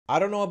I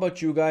don't know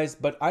about you guys,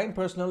 but I'm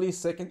personally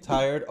sick and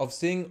tired of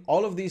seeing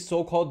all of these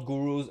so-called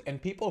gurus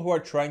and people who are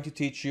trying to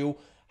teach you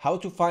how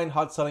to find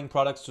hot selling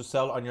products to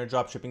sell on your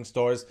dropshipping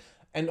stores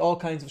and all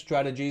kinds of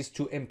strategies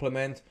to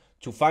implement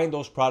to find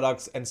those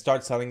products and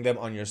start selling them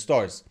on your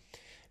stores.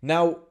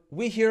 Now,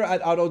 we here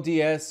at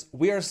AutoDS,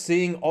 we are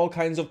seeing all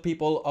kinds of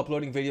people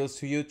uploading videos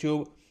to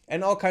YouTube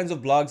and all kinds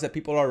of blogs that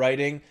people are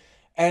writing.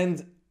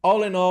 And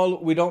all in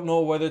all, we don't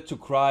know whether to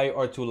cry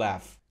or to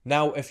laugh.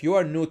 Now, if you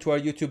are new to our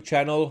YouTube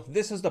channel,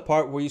 this is the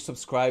part where you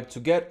subscribe to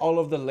get all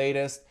of the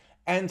latest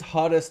and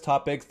hottest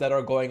topics that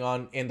are going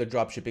on in the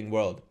dropshipping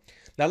world.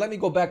 Now, let me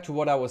go back to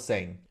what I was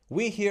saying.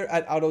 We here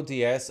at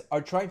AutoDS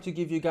are trying to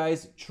give you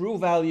guys true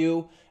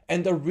value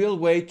and a real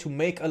way to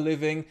make a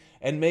living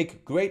and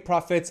make great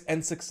profits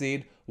and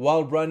succeed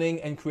while running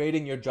and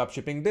creating your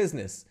dropshipping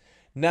business.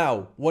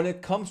 Now, when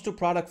it comes to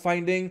product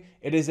finding,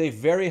 it is a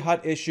very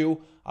hot issue.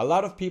 A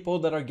lot of people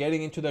that are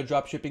getting into their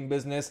dropshipping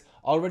business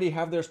already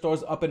have their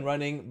stores up and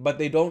running, but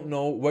they don't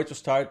know where to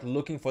start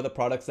looking for the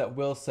products that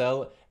will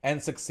sell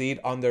and succeed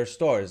on their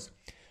stores.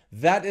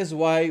 That is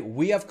why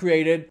we have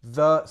created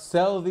the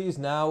Sell These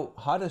Now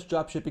Hottest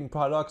Dropshipping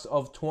Products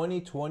of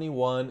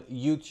 2021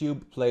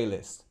 YouTube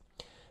playlist.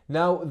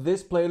 Now,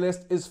 this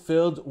playlist is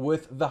filled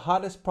with the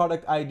hottest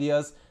product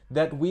ideas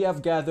that we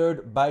have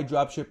gathered by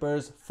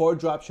dropshippers for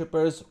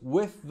dropshippers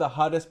with the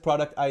hottest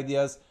product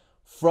ideas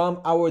from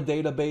our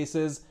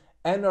databases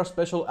and our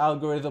special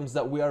algorithms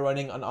that we are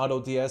running on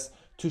AutoDS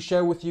to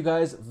share with you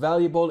guys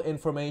valuable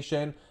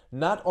information,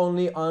 not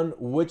only on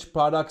which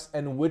products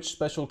and which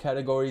special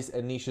categories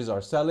and niches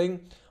are selling,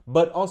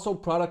 but also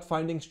product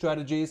finding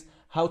strategies,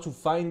 how to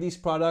find these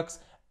products,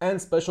 and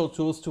special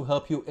tools to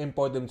help you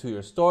import them to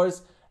your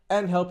stores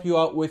and help you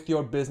out with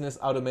your business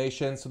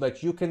automation so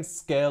that you can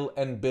scale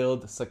and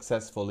build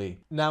successfully.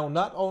 Now,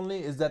 not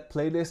only is that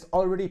playlist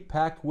already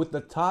packed with the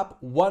top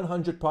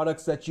 100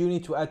 products that you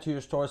need to add to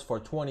your stores for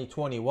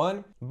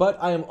 2021, but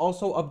I am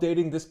also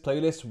updating this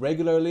playlist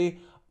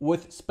regularly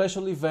with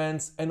special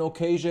events and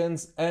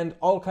occasions and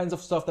all kinds of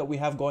stuff that we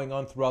have going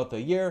on throughout the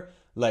year,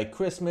 like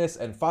Christmas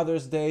and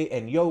Father's Day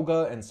and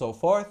yoga and so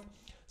forth.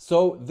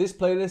 So this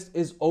playlist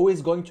is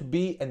always going to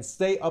be and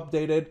stay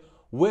updated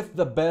with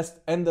the best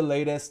and the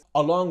latest,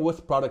 along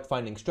with product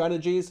finding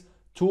strategies,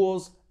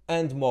 tools,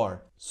 and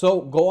more.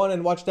 So go on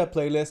and watch that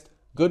playlist.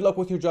 Good luck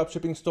with your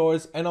dropshipping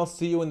stores, and I'll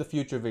see you in the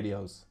future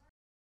videos.